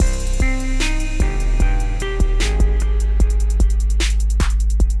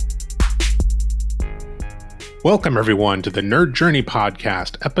Welcome, everyone, to the Nerd Journey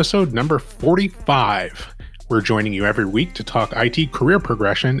Podcast, episode number 45. We're joining you every week to talk IT career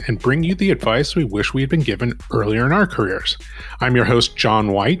progression and bring you the advice we wish we had been given earlier in our careers. I'm your host,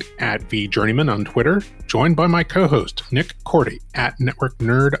 John White, at VJourneyman on Twitter, joined by my co-host, Nick Cordy, at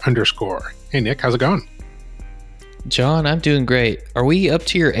NetworkNerd_. Hey, Nick, how's it going? John, I'm doing great. Are we up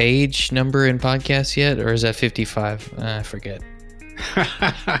to your age number in podcasts yet, or is that 55? I forget.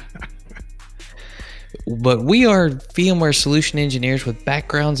 But we are VMware solution engineers with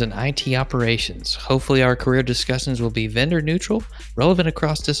backgrounds in IT operations. Hopefully our career discussions will be vendor neutral, relevant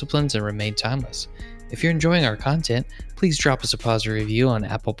across disciplines, and remain timeless. If you're enjoying our content, please drop us a positive review on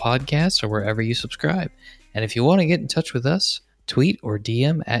Apple Podcasts or wherever you subscribe. And if you want to get in touch with us, tweet or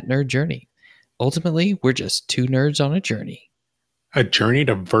DM at Nerd Journey. Ultimately, we're just two nerds on a journey. A journey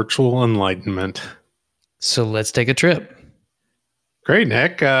to virtual enlightenment. So let's take a trip. Great,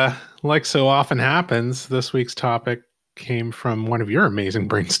 Nick. Like so often happens, this week's topic came from one of your amazing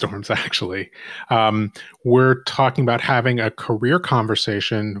brainstorms, actually. We're talking about having a career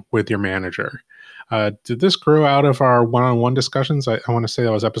conversation with your manager. Did this grow out of our one-on-one discussions? I want to say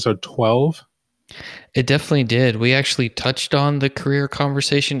that was episode 12. It definitely did. We actually touched on the career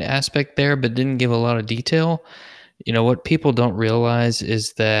conversation aspect there, but didn't give a lot of detail. You know, what people don't realize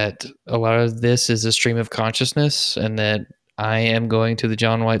is that a lot of this is a stream of consciousness, and that I am going to the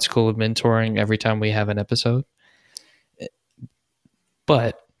John White School of Mentoring every time we have an episode.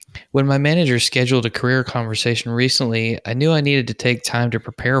 But when my manager scheduled a career conversation recently, I knew I needed to take time to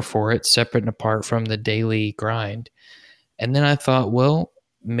prepare for it, separate and apart from the daily grind. And then I thought, well,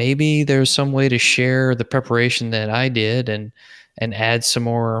 maybe there's some way to share the preparation that I did and add some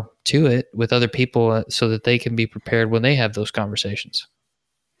more to it with other people so that they can be prepared when they have those conversations.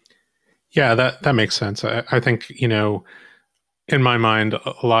 Yeah, that makes sense. I think, in my mind,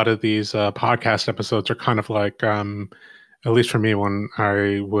 a lot of these podcast episodes are kind of like, at least for me, when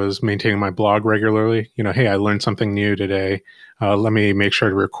I was maintaining my blog regularly, hey, I learned something new today. Let me make sure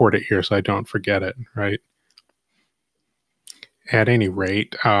to record it here so I don't forget it, right? At any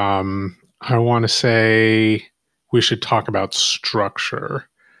rate, I want to say we should talk about structure.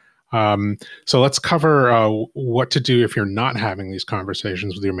 So let's cover what to do if you're not having these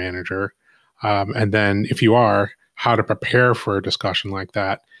conversations with your manager. And then if you are, how to prepare for a discussion like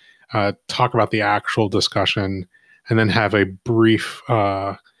that, talk about the actual discussion, and then have a brief,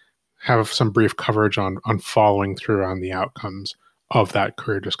 have some brief coverage on following through on the outcomes of that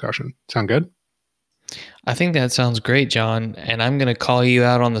career discussion. Sound good? I think that sounds great, John. And I'm going to call you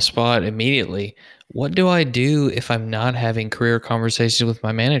out on the spot immediately. What do I do if I'm not having career conversations with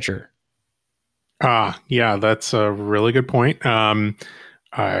my manager? Yeah, that's a really good point. I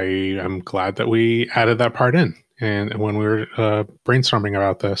am glad that we added that part in. And when we were brainstorming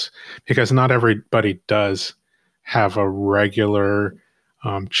about this, because not everybody does have a regular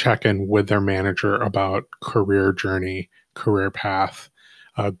check-in with their manager about career journey, career path,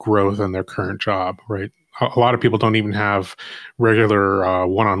 growth in their current job, right? A lot of people don't even have regular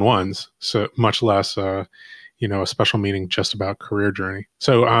one-on-ones, so much less, a special meeting just about career journey.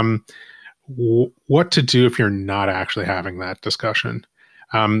 So what to do if you're not actually having that discussion?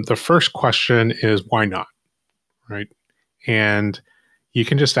 The first question is, why not? Right. And you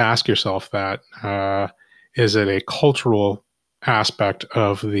can just ask yourself that, is it a cultural aspect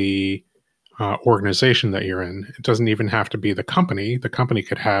of the organization that you're in? It doesn't even have to be the company. The company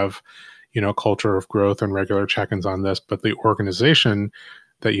could have, culture of growth and regular check-ins on this, but the organization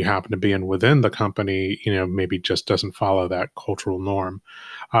that you happen to be in within the company, maybe just doesn't follow that cultural norm.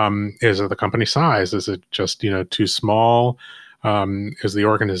 Is it the company size? Is it just, too small? Is the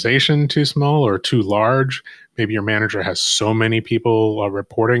organization too small or too large? Maybe your manager has so many people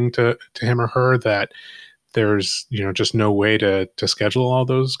reporting to him or her that there's just no way to schedule all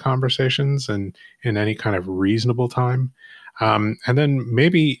those conversations and in any kind of reasonable time. And then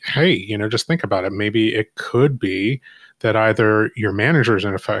maybe, hey, just think about it. Maybe it could be that either your manager is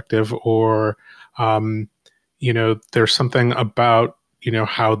ineffective or there's something about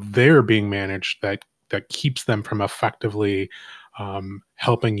how they're being managed that keeps them from effectively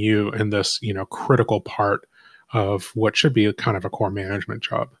helping you in this critical part of what should be kind of a core management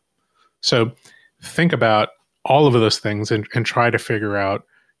job. So think about all of those things and try to figure out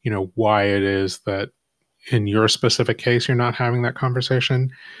why it is that in your specific case you're not having that conversation,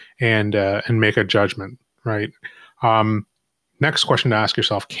 and make a judgment, right? Next question to ask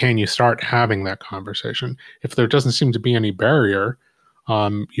yourself: can you start having that conversation? If there doesn't seem to be any barrier,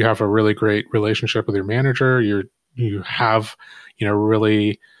 you have a really great relationship with your manager. You have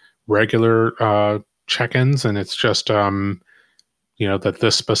really regular check-ins, and it's just that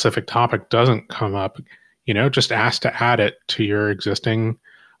this specific topic doesn't come up. just ask to add it to your existing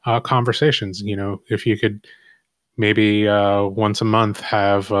conversations. If you could maybe once a month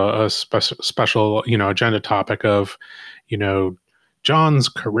have a special, agenda topic of, you know, John's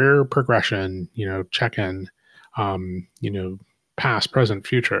career progression, check in, past, present,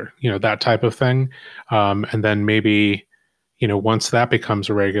 future, that type of thing. And then maybe, once that becomes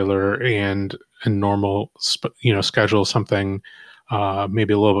a regular and normal, schedule something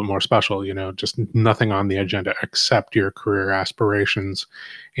maybe a little bit more special, just nothing on the agenda except your career aspirations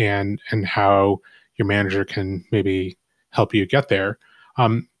and how your manager can maybe help you get there.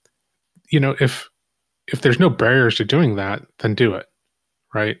 Um, if there's no barriers to doing that, then do it,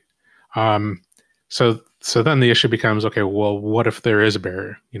 right? Um, so then the issue becomes, okay, well, what if there is a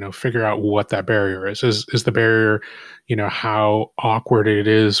barrier? Figure out what that barrier is. Is the barrier, how awkward it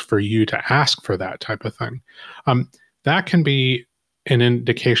is for you to ask for that type of thing? That can be an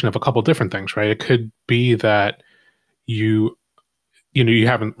indication of a couple different things, right? It could be that you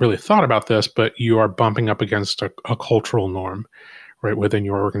haven't really thought about this, but you are bumping up against a cultural norm, right, within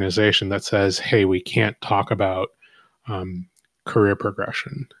your organization that says, hey, we can't talk about career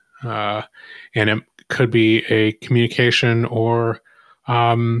progression. And it could be a communication or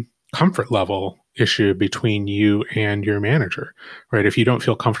comfort level issue between you and your manager, right? If you don't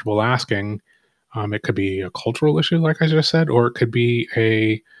feel comfortable asking, it could be a cultural issue, like I just said, or it could be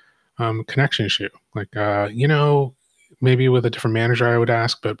a connection issue. Like, maybe with a different manager I would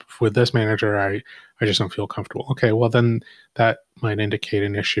ask, but with this manager, I just don't feel comfortable. Okay, well then that might indicate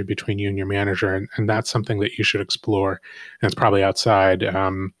an issue between you and your manager, and that's something that you should explore. And it's probably outside,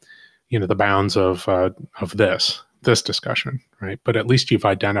 the bounds of this discussion, right? But at least you've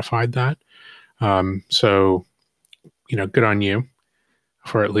identified that. So, good on you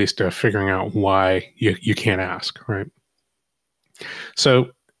for at least figuring out why you can't ask, right? So,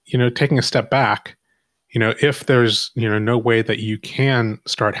 taking a step back, if there's, no way that you can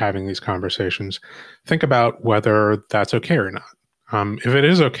start having these conversations, think about whether that's okay or not. If it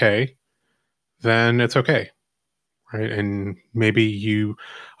is okay, then it's okay, right? And maybe you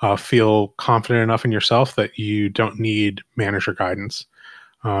feel confident enough in yourself that you don't need manager guidance.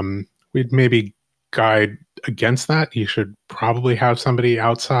 We'd maybe guide against that. You should probably have somebody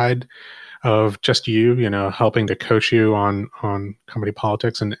outside of just you, helping to coach you on company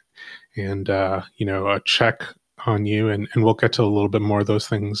politics and a check on you, and we'll get to a little bit more of those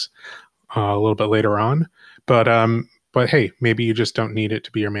things a little bit later on. But hey, maybe you just don't need it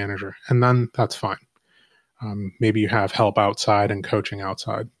to be your manager, and then that's fine. Maybe you have help outside and coaching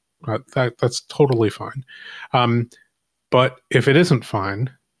outside. That's totally fine. But if it isn't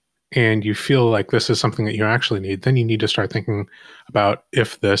fine, and you feel like this is something that you actually need, then you need to start thinking about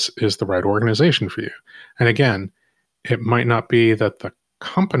if this is the right organization for you. And again, it might not be that the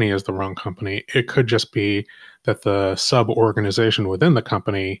company is the wrong company. It could just be that the sub-organization within the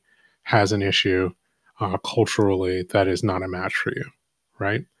company has an issue culturally that is not a match for you,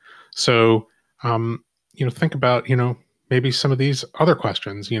 right? So, think about, maybe some of these other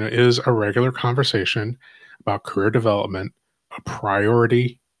questions. Is a regular conversation about career development a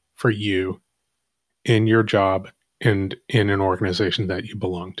priority for you in your job and in an organization that you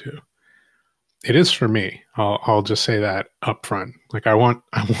belong to? It is for me. I'll just say that up front. Like I want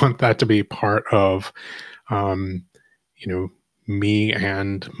that to be part of, me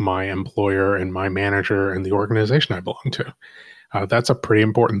and my employer and my manager and the organization I belong to. That's a pretty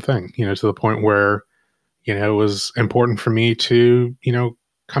important thing, to the point where, it was important for me to,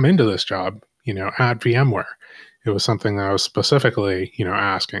 come into this job, at VMware. It was something that I was specifically,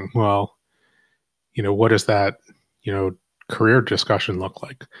 asking, well, what does that, career discussion look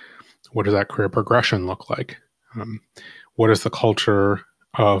like? What does that career progression look like? What is the culture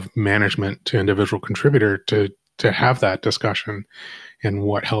of management to individual contributor to have that discussion, and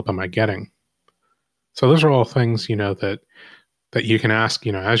what help am I getting? So those are all things, that you can ask,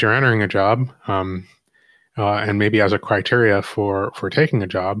 as you're entering a job, and maybe as a criteria for taking a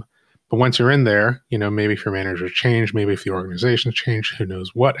job. But once you're in there, maybe if your manager's changed, maybe if the organization's changed, who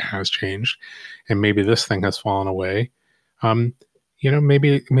knows what has changed, and maybe this thing has fallen away. Maybe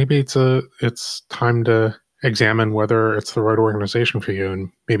it's time to examine whether it's the right organization for you, and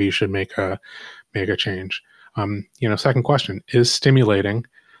maybe you should make a change. Second question, is stimulating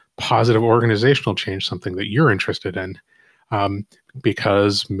positive organizational change something that you're interested in?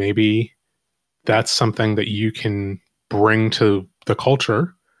 Because maybe that's something that you can bring to the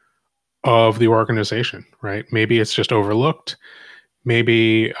culture of the organization, right? Maybe it's just overlooked.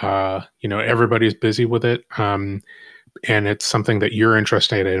 Maybe, everybody's busy with it. and it's something that you're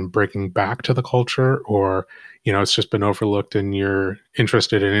interested in bringing back to the culture, or it's just been overlooked and you're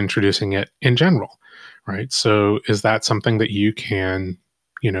interested in introducing it in general, right? So is that something that you can,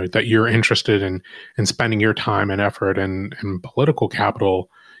 that you're interested in spending your time and effort and political capital,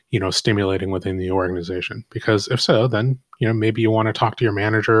 stimulating within the organization? Because if so, then maybe you want to talk to your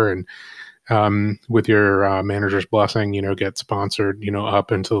manager and, with your manager's blessing, get sponsored,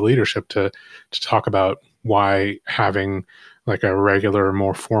 up into the leadership to talk about why having like a regular,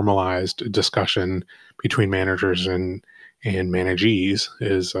 more formalized discussion between managers and managees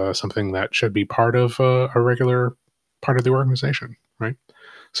is something that should be part of a regular part of the organization, right?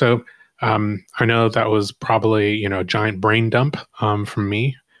 So I know that was probably a giant brain dump from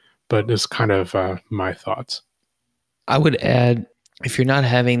me, but it's kind of my thoughts. I would add, if you're not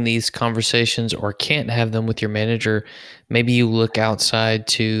having these conversations or can't have them with your manager, maybe you look outside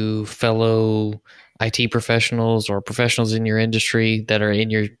to fellow IT professionals or professionals in your industry that are in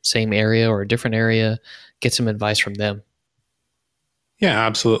your same area or a different area, get some advice from them. Yeah,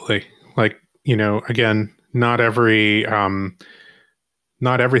 absolutely. Like, again, not everything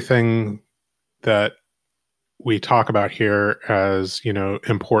that we talk about here as,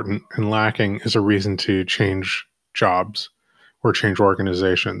 important and lacking is a reason to change jobs or change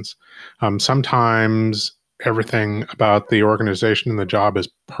organizations. Sometimes everything about the organization and the job is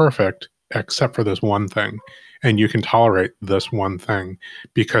perfect except for this one thing. And you can tolerate this one thing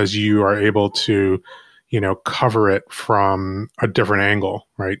because you are able to, cover it from a different angle,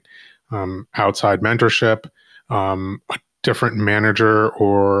 right? Outside mentorship, a different manager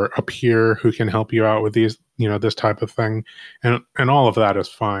or a peer who can help you out with these, this type of thing. And all of that is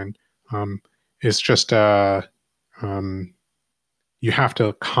fine. It's just, you have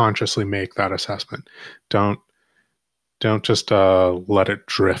to consciously make that assessment. Don't just let it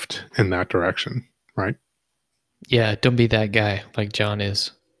drift in that direction, right? Yeah, don't be that guy like John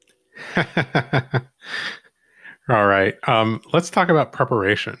is. All right. Let's talk about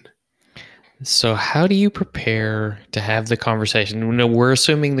preparation. So, how do you prepare to have the conversation? We're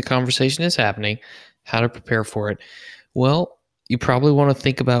assuming the conversation is happening. How to prepare for it? Well, you probably want to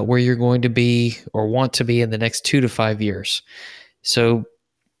think about where you're going to be or want to be in the next 2 to 5 years. So,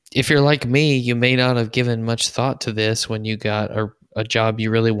 if you're like me, you may not have given much thought to this when you got a job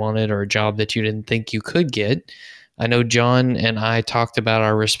you really wanted or a job that you didn't think you could get. I know John and I talked about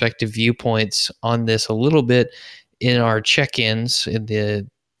our respective viewpoints on this a little bit in our check-ins in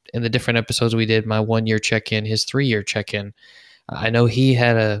the different episodes we did. My 1-year check-in, his 3-year check-in. I know he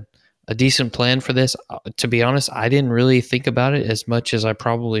had a decent plan for this. To be honest, I didn't really think about it as much as I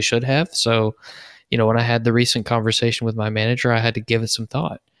probably should have. So, when I had the recent conversation with my manager, I had to give it some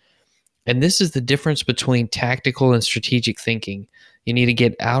thought. And this is the difference between tactical and strategic thinking. You need to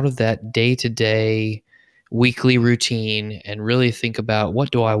get out of that day-to-day, weekly routine and really think about,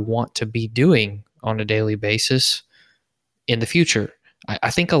 what do I want to be doing on a daily basis in the future? I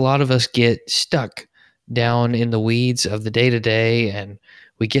think a lot of us get stuck down in the weeds of the day-to-day, and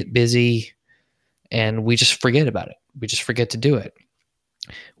we get busy and we just forget about it. We just forget to do it.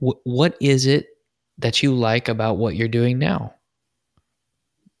 What is it that you like about what you're doing now?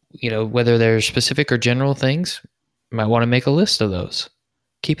 Whether they're specific or general things, you might want to make a list of those.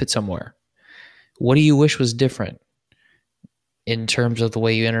 Keep it somewhere. What do you wish was different in terms of the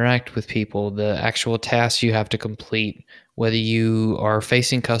way you interact with people, the actual tasks you have to complete, whether you are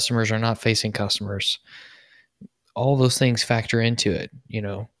facing customers or not facing customers? All those things factor into it.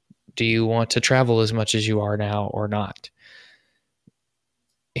 Do you want to travel as much as you are now or not?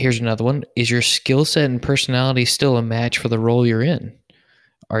 Here's another one. Is your skill set and personality still a match for the role you're in?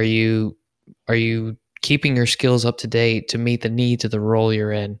 Are you keeping your skills up to date to meet the needs of the role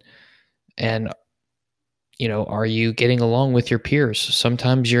you're in? And are you getting along with your peers?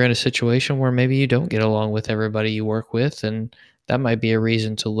 Sometimes you're in a situation where maybe you don't get along with everybody you work with, and that might be a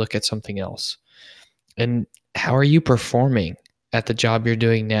reason to look at something else. And how are you performing at the job you're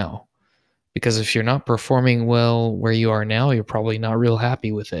doing now? Because if you're not performing well where you are now, you're probably not real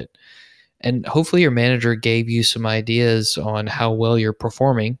happy with it. And hopefully your manager gave you some ideas on how well you're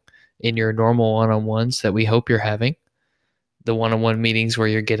performing in your normal one-on-ones that we hope you're having. The one-on-one meetings where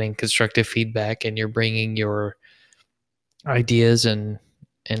you're getting constructive feedback and you're bringing your ideas and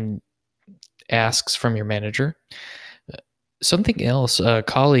asks from your manager. Something else a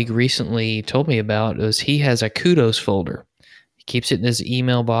colleague recently told me about is he has a kudos folder. He keeps it in his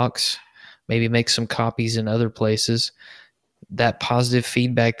email box, maybe makes some copies in other places. That positive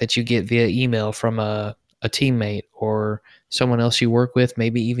feedback that you get via email from a teammate or someone else you work with,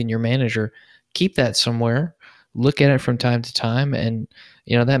 maybe even your manager, keep that somewhere. Look at it from time to time, and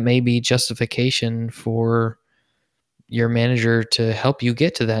that may be justification for your manager to help you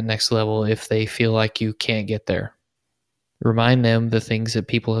get to that next level if they feel like you can't get there. Remind them the things that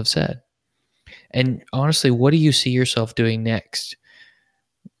people have said. And honestly, what do you see yourself doing next?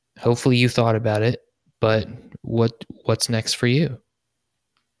 Hopefully you thought about it, but what's next for you?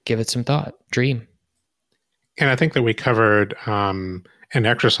 Give it some thought. Dream. And I think that we covered an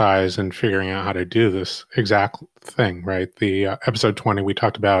exercise in figuring out how to do this exact thing, right? The episode 20, we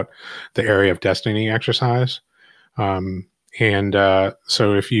talked about the area of destiny exercise. So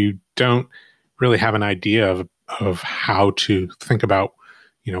if you don't really have an idea of how to think about,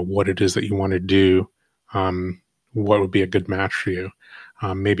 what it is that you want to do, what would be a good match for you,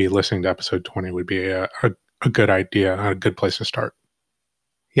 maybe listening to episode 20 would be a good idea, a good place to start.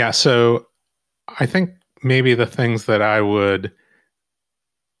 Yeah, so I think maybe the things that I would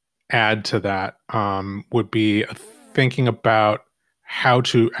add to that would be thinking about how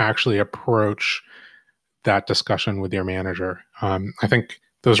to actually approach that discussion with your manager. I think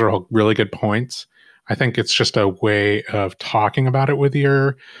those are all really good points. I think it's just a way of talking about it with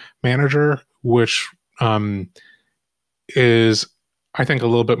your manager, which is, I think, a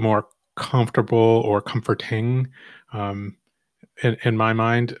little bit more comfortable or comforting in my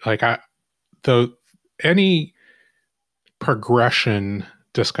mind. Like any progression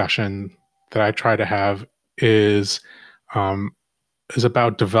discussion that I try to have is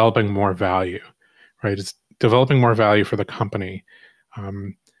about developing more value, right? It's developing more value for the company.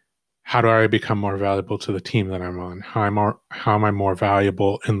 How do I become more valuable to the team that I'm on? How am I more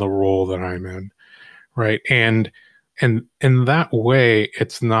valuable in the role that I'm in, right? And in that way,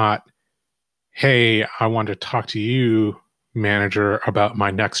 it's not, hey, I want to talk to you, manager, about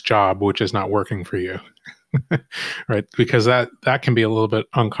my next job, which is not working for you. Right, because that can be a little bit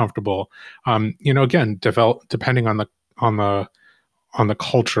uncomfortable. Again, depending on the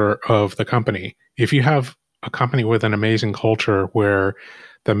culture of the company. If you have a company with an amazing culture where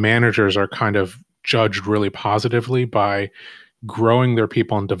the managers are kind of judged really positively by growing their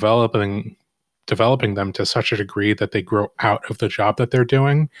people and developing them to such a degree that they grow out of the job that they're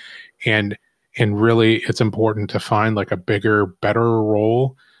doing, and really it's important to find like a bigger, better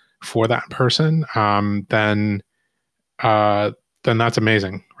role for that person, then that's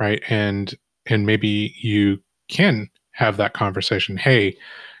amazing, right? And maybe you can have that conversation. Hey,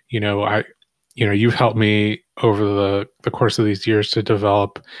 you've helped me over the course of these years to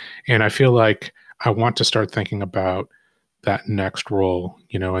develop, and I feel like I want to start thinking about that next role,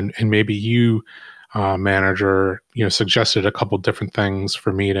 and maybe you, manager, suggested a couple different things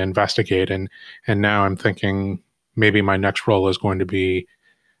for me to investigate, and now I'm thinking maybe my next role is going to be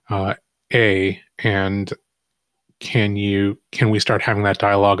and can we start having that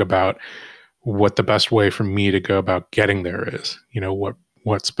dialogue about what the best way for me to go about getting there is,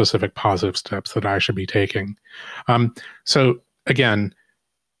 what specific positive steps that I should be taking. So again,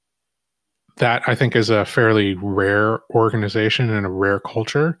 that I think is a fairly rare organization and a rare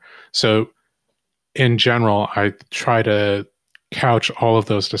culture. So in general, I try to couch all of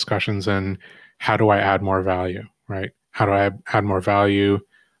those discussions in how do I add more value, right? How do I add more value?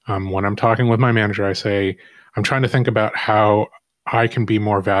 When I'm talking with my manager, I say, I'm trying to think about how I can be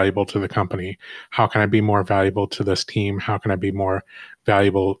more valuable to the company. How can I be more valuable to this team? How can I be more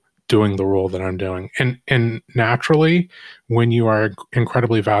valuable doing the role that I'm doing? And naturally, when you are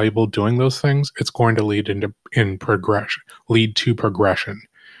incredibly valuable doing those things, it's going to lead to progression,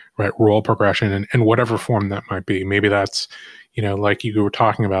 right? Role progression in whatever form that might be. Maybe that's, like you were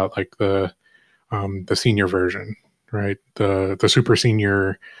talking about, like the senior version, right? The super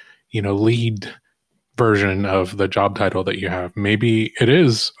senior, lead version of the job title that you have. Maybe it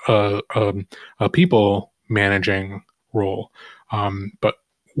is a people managing role, but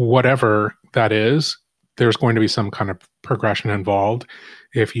whatever that is, there's going to be some kind of progression involved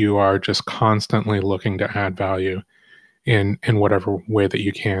if you are just constantly looking to add value in whatever way that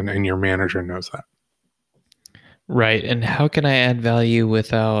you can, and your manager knows that. Right. And how can I add value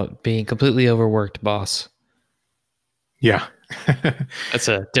without being completely overworked, boss? Yeah. That's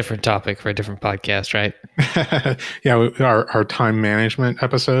a different topic for a different podcast, right? Yeah, our time management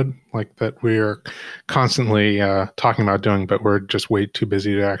episode, like that we are constantly talking about doing, but we're just way too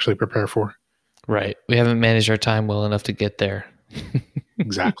busy to actually prepare for. Right. We haven't managed our time well enough to get there.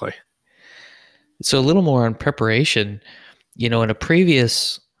 Exactly. So a little more on preparation. In a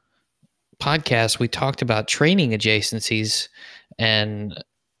previous podcast, we talked about training adjacencies and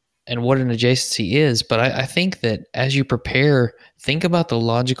what an adjacency is. But I think that as you prepare, think about the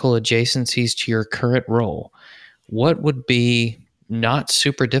logical adjacencies to your current role. What would be not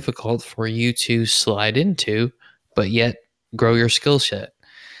super difficult for you to slide into, but yet grow your skill set?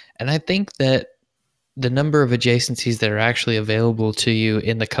 And I think that the number of adjacencies that are actually available to you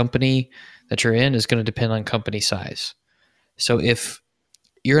in the company that you're in is going to depend on company size. So if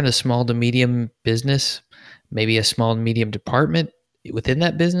you're in a small to medium business, maybe a small to medium department within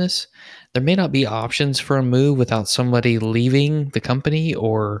that business, there may not be options for a move without somebody leaving the company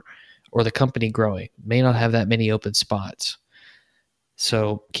or the company growing. May not have that many open spots.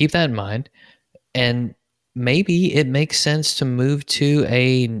 So keep that in mind. And maybe it makes sense to move to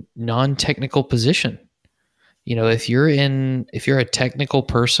a non-technical position. If you're a technical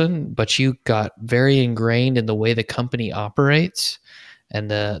person, but you got very ingrained in the way the company operates and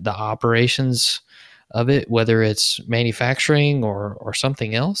the operations of it, whether it's manufacturing or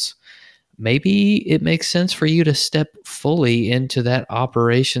something else, maybe it makes sense for you to step fully into that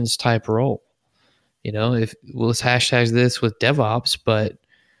operations type role. If let's hashtag this with DevOps, but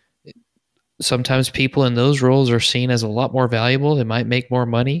sometimes people in those roles are seen as a lot more valuable. They might make more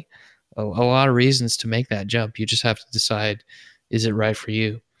money. A lot of reasons to make that jump. You just have to decide, is it right for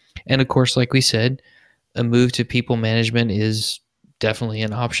you? And of course, like we said, a move to people management is definitely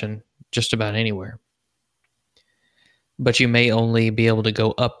an option just about anywhere. But you may only be able to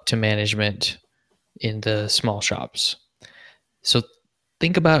go up to management in the small shops. So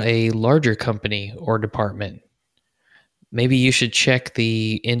think about a larger company or department. Maybe you should check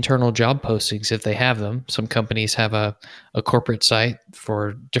the internal job postings if they have them. Some companies have a corporate site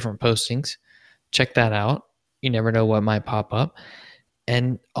for different postings. Check that out. You never know what might pop up.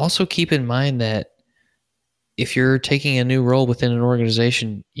 And also keep in mind that if you're taking a new role within an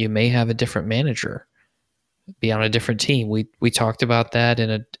organization, you may have a different manager, be on a different team. We talked about that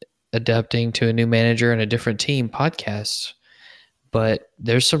in adapting to a new manager and a different team podcasts. But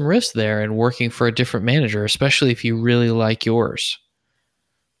there's some risk there in working for a different manager, especially if you really like yours.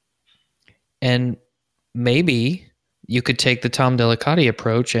 And maybe you could take the Tom Delicati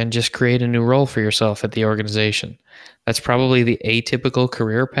approach and just create a new role for yourself at the organization. That's probably the atypical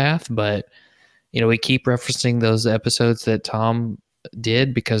career path, but we keep referencing those episodes that Tom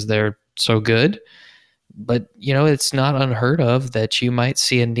did because they're so good. But it's not unheard of that you might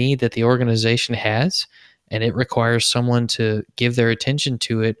see a need that the organization has, and it requires someone to give their attention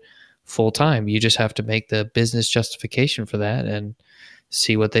to it full time. You just have to make the business justification for that and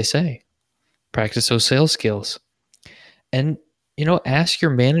see what they say. Practice those sales skills. And, ask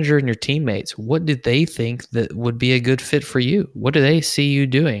your manager and your teammates, what do they think that would be a good fit for you? What do they see you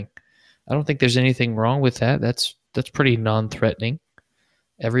doing? I don't think there's anything wrong with that. That's pretty non-threatening.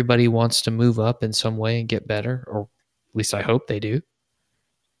 Everybody wants to move up in some way and get better, or at least I hope they do.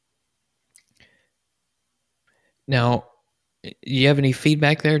 Now, do you have any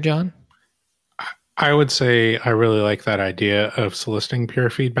feedback there, John? I would say I really like that idea of soliciting peer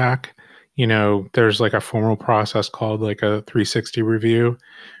feedback. There's like a formal process called like a 360 review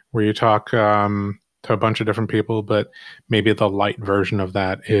where you talk to a bunch of different people, but maybe the light version of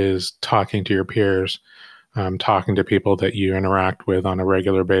that is talking to your peers, talking to people that you interact with on a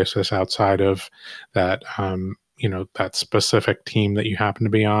regular basis outside of that, that specific team that you happen to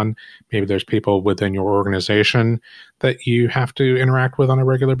be on. Maybe there's people within your organization that you have to interact with on a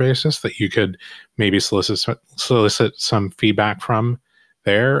regular basis that you could maybe solicit some feedback from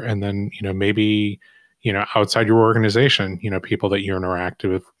there. And then, maybe, outside your organization, people that you interact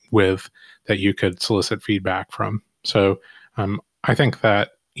with that you could solicit feedback from. So I think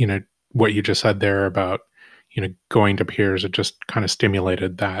that, what you just said there about, going to peers, it just kind of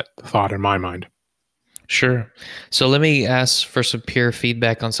stimulated that thought in my mind. Sure. So let me ask for some peer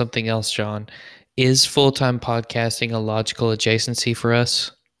feedback on something else, John. Is full-time podcasting a logical adjacency for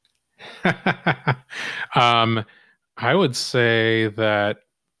us? I would say that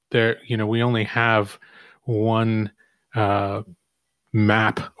we only have one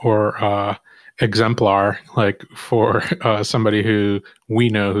map or exemplar, like for somebody who we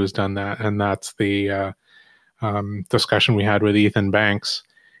know who's done that, and that's the discussion we had with Ethan Banks,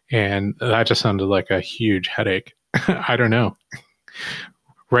 and that just sounded like a huge headache. I don't know.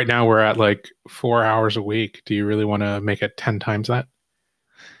 Right now we're at like 4 hours a week. Do you really want to make it 10 times that?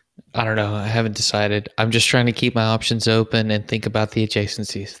 I don't know. I haven't decided. I'm just trying to keep my options open and think about the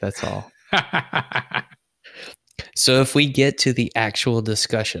adjacencies. That's all. So if we get to the actual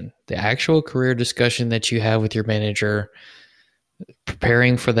discussion, the actual career discussion that you have with your manager,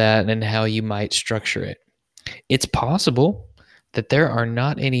 preparing for that and how you might structure it, it's possible that there are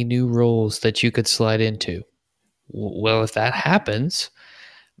not any new roles that you could slide into. Well, if that happens,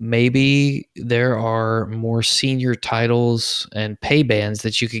 maybe there are more senior titles and pay bands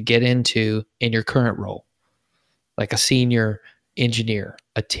that you could get into in your current role, like a senior engineer,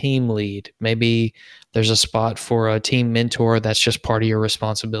 a team lead. Maybe there's a spot for a team mentor that's just part of your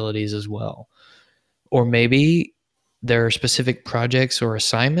responsibilities as well. Or maybe there are specific projects or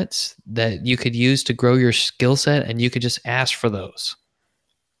assignments that you could use to grow your skill set, and you could just ask for those.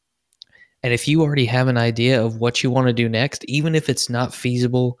 And if you already have an idea of what you want to do next, even if it's not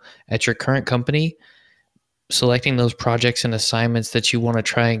feasible at your current company, selecting those projects and assignments that you want to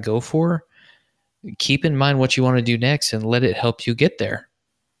try and go for, keep in mind what you want to do next and let it help you get there.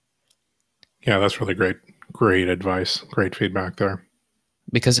 Yeah, that's really great advice. Great feedback there.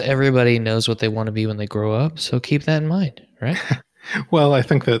 Because everybody knows what they want to be when they grow up. So keep that in mind, right? Well, I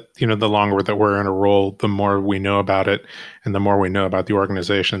think that, the longer that we're in a role, the more we know about it, and the more we know about the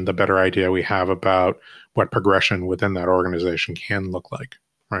organization, the better idea we have about what progression within that organization can look like,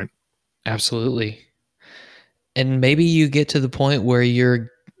 right? Absolutely. And maybe you get to the point where you're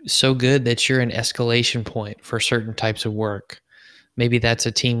so good that you're an escalation point for certain types of work. Maybe that's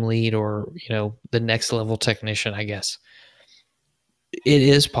a team lead or, the next level technician, I guess. It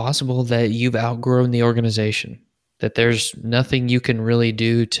is possible that you've outgrown the organization, that there's nothing you can really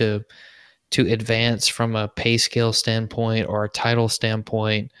do to advance from a pay scale standpoint or a title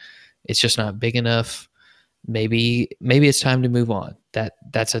standpoint. It's just not big enough. Maybe it's time to move on.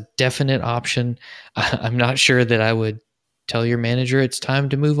 That's a definite option. I'm not sure that I would tell your manager it's time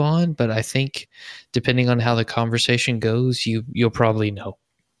to move on, but I think depending on how the conversation goes, you'll probably know,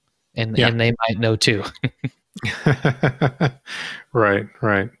 and they might know too. Right.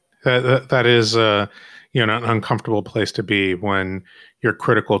 That is, an uncomfortable place to be when you're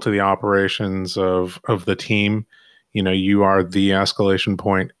critical to the operations of the team. You are the escalation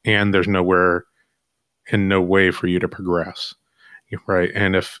point, and there's no way for you to progress. Right.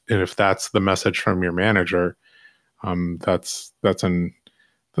 And if that's the message from your manager, that's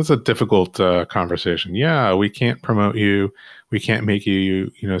a difficult conversation. Yeah, we can't promote you. We can't make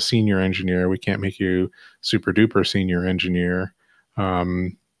you, senior engineer. We can't make you super duper senior engineer.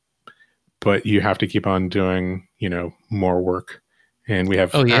 But you have to keep on doing, more work, and we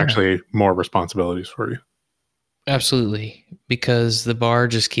have actually more responsibilities for you. Absolutely, because the bar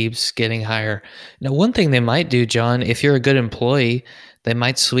just keeps getting higher. Now, one thing they might do, John, if you're a good employee, they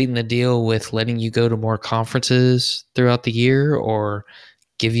might sweeten the deal with letting you go to more conferences throughout the year or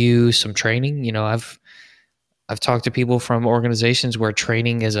give you some training. I've talked to people from organizations where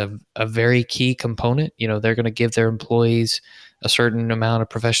training is a very key component. They're going to give their employees a certain amount of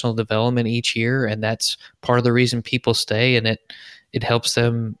professional development each year, and that's part of the reason people stay, and it helps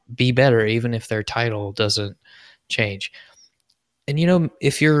them be better, even if their title doesn't change. And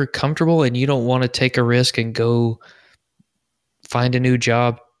if you're comfortable and you don't want to take a risk and go find a new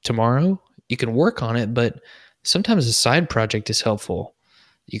job tomorrow, you can work on it, but sometimes a side project is helpful.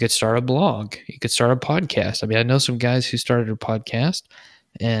 You could start a blog, you could start a podcast. I mean, I know some guys who started a podcast,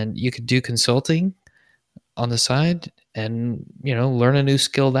 and you could do consulting on the side and, learn a new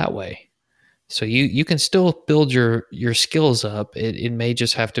skill that way. So you can still build your skills up. It may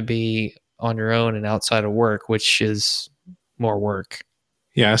just have to be on your own and outside of work, which is more work.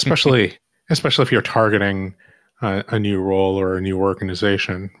 Yeah, especially if you're targeting a new role or a new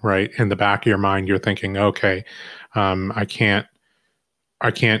organization, right? In the back of your mind, you're thinking, okay, I can't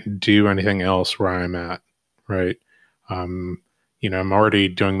do anything else where I'm at, right? I'm already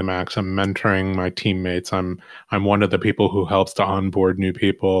doing the max. I'm mentoring my teammates. I'm one of the people who helps to onboard new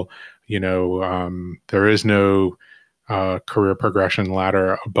people. There is no career progression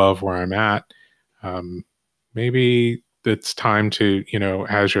ladder above where I'm at. Maybe it's time to,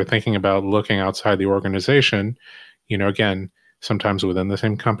 as you're thinking about looking outside the organization, again, sometimes within the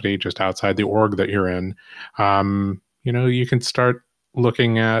same company, just outside the org that you're in, you can start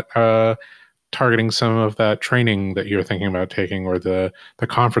looking at targeting some of that training that you're thinking about taking, or the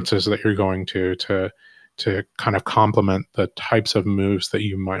conferences that you're going to kind of complement the types of moves that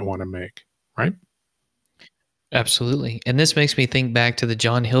you might want to make, right? Absolutely. And this makes me think back to the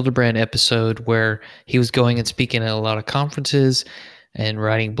John Hildebrand episode where he was going and speaking at a lot of conferences and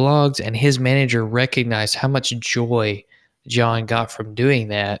writing blogs, and his manager recognized how much joy John got from doing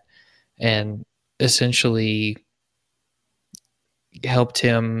that and essentially helped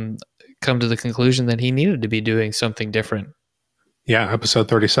him come to the conclusion that he needed to be doing something different. Yeah, episode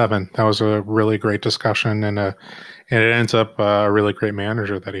 37. That was a really great discussion, and it ends up a really great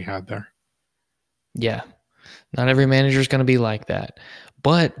manager that he had there. Yeah. Not every manager is going to be like that.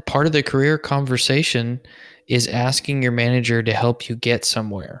 But part of the career conversation is asking your manager to help you get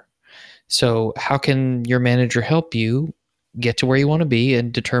somewhere. So how can your manager help you get to where you want to be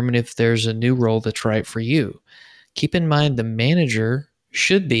and determine if there's a new role that's right for you? Keep in mind the manager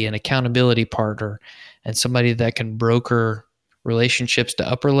should be an accountability partner and somebody that can broker relationships to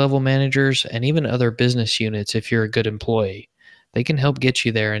upper level managers and even other business units if you're a good employee. they can help get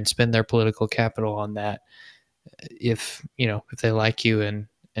you there and spend their political capital on that if they like you and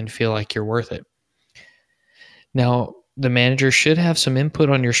feel like you're worth it. Now, the manager should have some input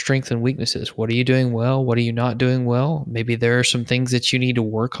on your strengths and weaknesses. What are you doing well? What are you not doing well? Maybe there are some things that you need to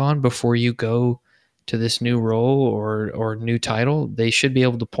work on before you go to this new role or new title. They should be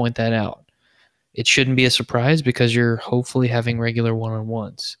able to point that out. It shouldn't be a surprise because you're hopefully having regular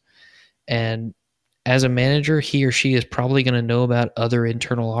one-on-ones. And as a manager, he or she is probably going to know about other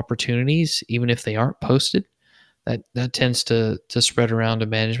internal opportunities, even if they aren't posted. That tends to spread around to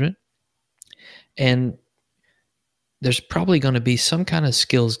management. And there's probably going to be some kind of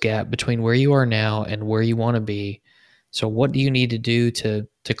skills gap between where you are now and where you want to be. So what do you need to do to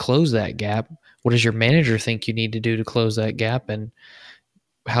close that gap? What does your manager think you need to do to close that gap? And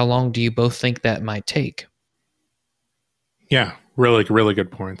how long do you both think that might take? Yeah, really, really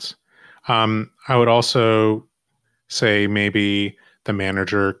good points. I would also say maybe the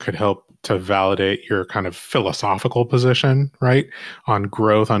manager could help to validate your kind of philosophical position, right? On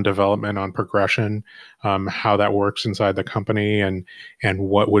growth, on development, on progression, how that works inside the company, and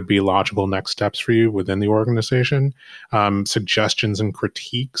what would be logical next steps for you within the organization. Suggestions and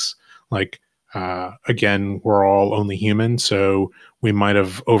critiques, like again, we're all only human, so we might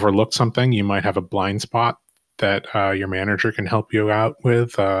have overlooked something. You might have a blind spot that your manager can help you out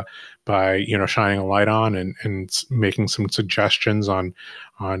with by shining a light on and making some suggestions on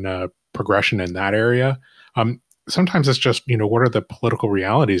progression in that area. Sometimes it's just what are the political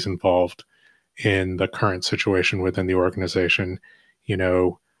realities involved in the current situation within the organization.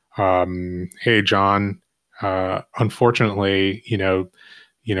 Hey John, unfortunately,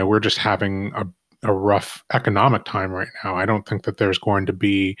 we're just having a rough economic time right now. I don't think that there's going to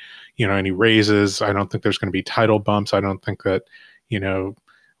be, any raises. I don't think there's going to be title bumps. I don't think that,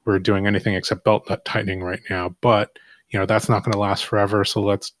 we're doing anything except belt nut tightening right now. But, that's not going to last forever. So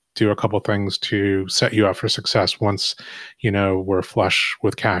let's do a couple things to set you up for success once, we're flush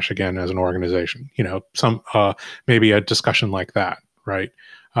with cash again as an organization. Some maybe a discussion like that, right?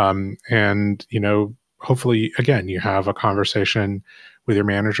 And, hopefully, again, you have a conversation with your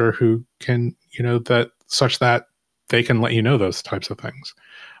manager who can, that they can let you know those types of things.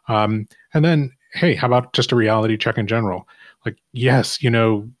 And then, hey, how about just a reality check in general? Like, yes,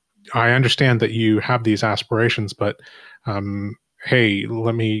 I understand that you have these aspirations, but hey,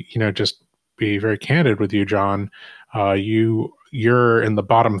 let me, just be very candid with you, John. You're in the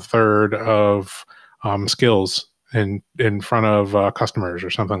bottom third of skills in front of customers or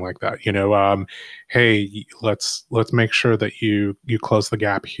something like that. Hey, let's make sure that you close the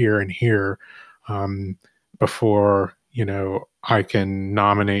gap here and here before I can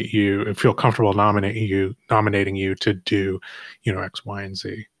nominate you and feel comfortable nominating you to do X, Y, and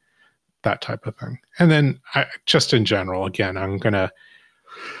Z, that type of thing. And then just in general, again, I'm gonna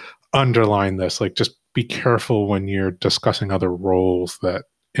underline this, like, just be careful when you're discussing other roles that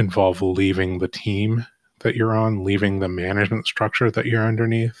involve leaving the team that you're on, leaving the management structure that you're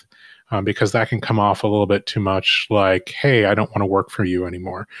underneath, because that can come off a little bit too much like, hey, I don't want to work for you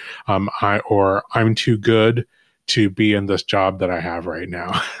anymore. I'm too good to be in this job that I have right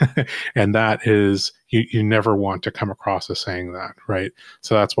now. And that is, you never want to come across as saying that, right?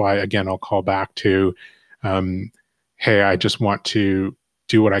 So that's why, again, I'll call back to, hey, I just want to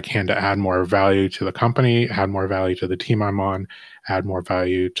do what I can to add more value to the company, add more value to the team I'm on, add more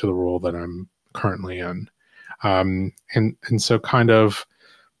value to the role that I'm currently in. And so kind of,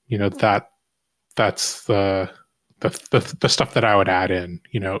 that's the stuff that I would add in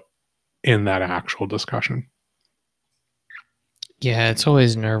that actual discussion. Yeah, it's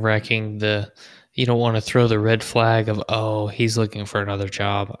always nerve-wracking. You don't want to throw the red flag of, oh, he's looking for another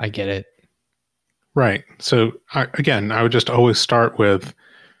job. I get it. Right. So I would just always start with,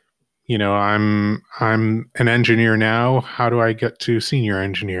 I'm an engineer now. How do I get to senior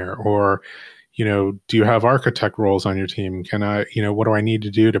engineer? Or, do you have architect roles on your team? Can I, what do I need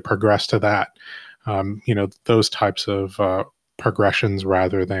to do to progress to that? Those types of progressions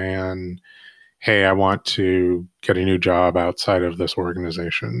rather than, hey, I want to get a new job outside of this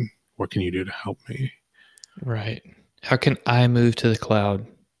organization. What can you do to help me? Right. How can I move to the cloud?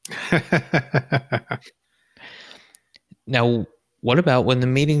 Now, what about when the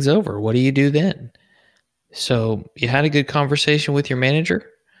meeting's over? What do you do then? So you had a good conversation with your manager,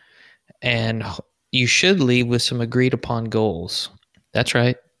 and you should leave with some agreed upon goals. That's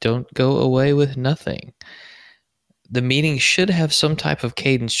right. Don't go away with nothing. The meeting should have some type of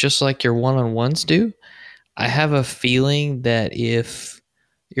cadence, just like your one-on-ones do. I have a feeling that if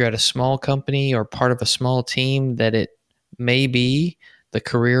you're at a small company or part of a small team, that it may be the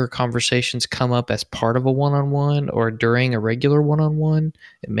career conversations come up as part of a one-on-one or during a regular one-on-one.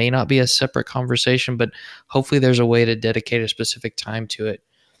 It may not be a separate conversation, but hopefully there's a way to dedicate a specific time to it.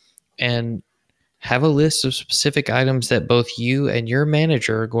 And have a list of specific items that both you and your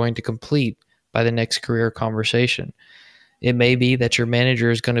manager are going to complete by the next career conversation. It may be that your manager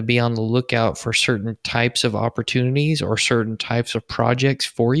is going to be on the lookout for certain types of opportunities or certain types of projects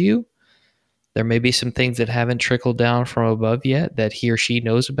for you. There may be some things that haven't trickled down from above yet that he or she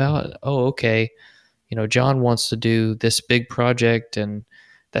knows about. Oh, okay. John wants to do this big project, and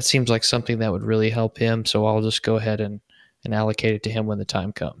that seems like something that would really help him. So I'll just go ahead and allocate it to him when the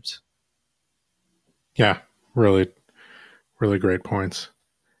time comes. Yeah, really, really great points.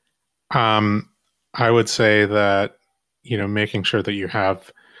 I would say that, making sure that you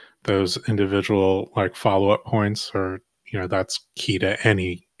have those individual like follow-up points, or that's key to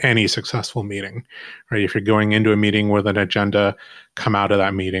any successful meeting, right? If you're going into a meeting with an agenda, come out of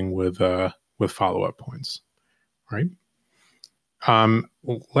that meeting with follow-up points, right?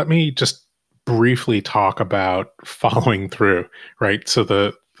 Let me just briefly talk about following through, right? So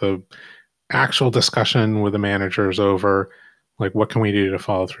the actual discussion with the manager is over. Like, what can we do to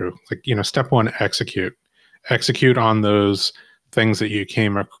follow through? Like, step one, execute on those things that you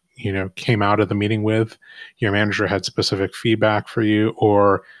came out of the meeting with. Your manager had specific feedback for you,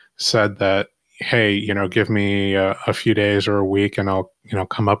 or said that, hey, give me a few days or a week and I'll,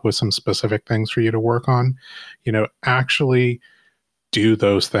 come up with some specific things for you to work on. Actually do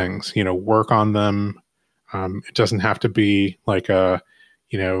those things, work on them. It doesn't have to be like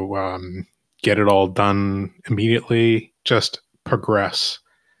get it all done immediately. Just progress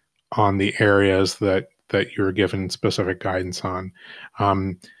on the areas that you're given specific guidance on.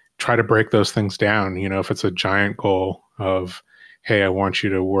 Try to break those things down. If it's a giant goal of, hey, I want you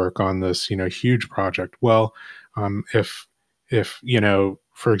to work on this, huge project. Well, if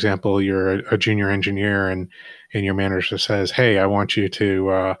for example, you're a junior engineer and your manager says, hey, I want you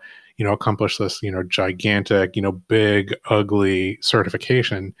to accomplish this, gigantic, big, ugly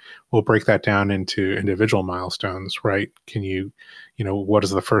certification, we'll break that down into individual milestones, right? Can you, what is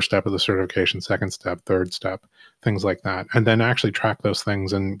the first step of the certification, second step, third step, things like that. And then actually track those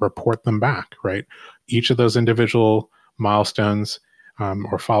things and report them back, right? Each of those individual milestones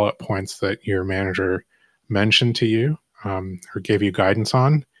or follow-up points that your manager mentioned to you or gave you guidance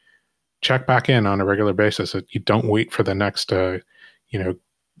on, check back in on a regular basis. You don't wait for the next,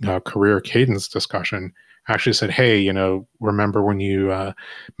 career cadence discussion. Actually said, hey, remember when you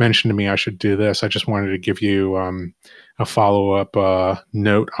mentioned to me I should do this? I just wanted to give you a follow-up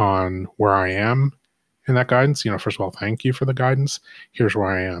note on where I am in that guidance. First of all, thank you for the guidance. Here's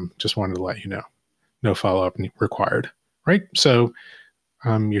where I am. Just wanted to let you know. No follow-up required, right? So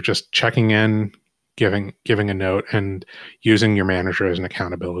you're just checking in, giving a note, and using your manager as an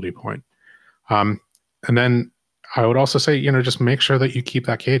accountability point. And then I would also say, just make sure that you keep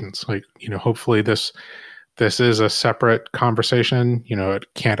that cadence. Like, hopefully this is a separate conversation.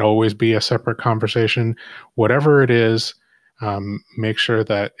 It can't always be a separate conversation. Whatever it is, make sure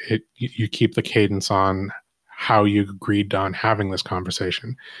that you keep the cadence on how you agreed on having this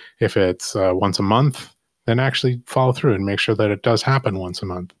conversation. If it's once a month, then actually follow through and make sure that it does happen once a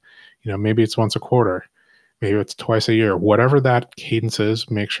month. Maybe it's once a quarter, maybe it's twice a year. Whatever that cadence is,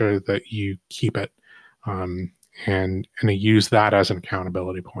 make sure that you keep it. And use that as an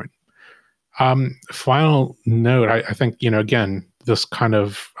accountability point. Final note, I think, again, this kind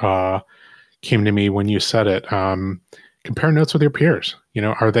of came to me when you said it. Compare notes with your peers.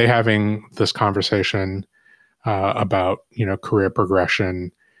 Are they having this conversation about, career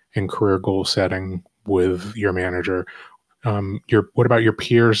progression and career goal setting with your manager? What about your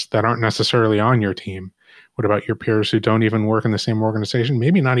peers that aren't necessarily on your team? What about your peers who don't even work in the same organization,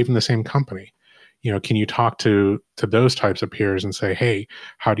 maybe not even the same company? Can you talk to those types of peers and say, hey,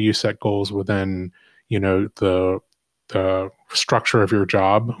 how do you set goals within, the structure of your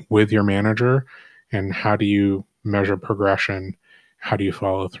job with your manager? And how do you measure progression? How do you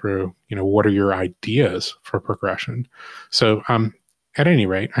follow through? What are your ideas for progression? So at any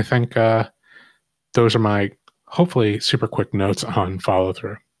rate, I think those are my hopefully super quick notes on follow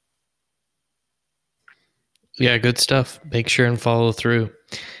through. Yeah, good stuff. Make sure and follow through.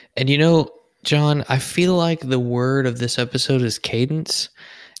 And John, I feel like the word of this episode is cadence.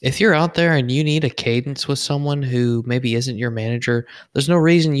 If you're out there and you need a cadence with someone who maybe isn't your manager, there's no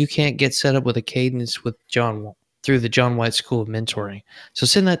reason you can't get set up with a cadence with John through the John White School of Mentoring. So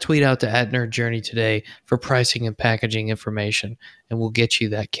send that tweet out to @NerdJourney today for pricing and packaging information, and we'll get you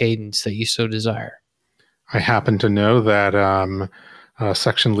that cadence that you so desire. I happen to know that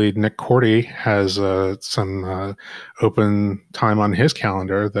section lead Nick Cordy has some open time on his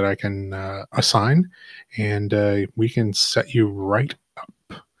calendar that I can assign, and we can set you right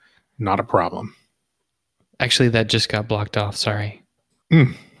up. Not a problem. Actually, that just got blocked off. Sorry.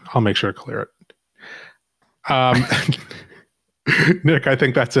 I'll make sure to clear it. Nick, I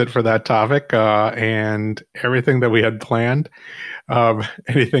think that's it for that topic and everything that we had planned.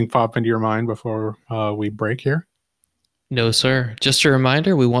 Anything pop into your mind before we break here? No, sir. Just a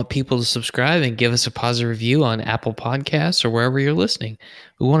reminder, we want people to subscribe and give us a positive review on Apple Podcasts or wherever you're listening.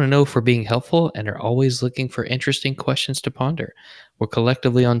 We want to know if we're being helpful and are always looking for interesting questions to ponder. We're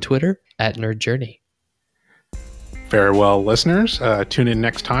collectively on Twitter at Nerd Journey. Very well, listeners. Tune in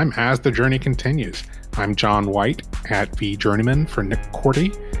next time as the journey continues. I'm John White at VJourneyman for Nick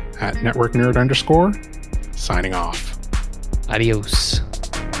Cordy at NetworkNerd _ signing off. Adios.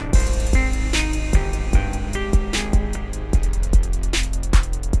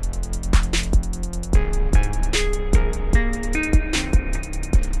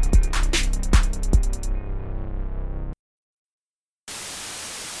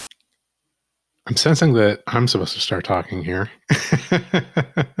 I'm sensing that I'm supposed to start talking here.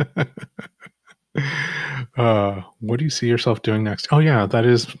 What do you see yourself doing next? Oh, yeah, that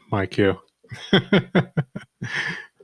is my cue.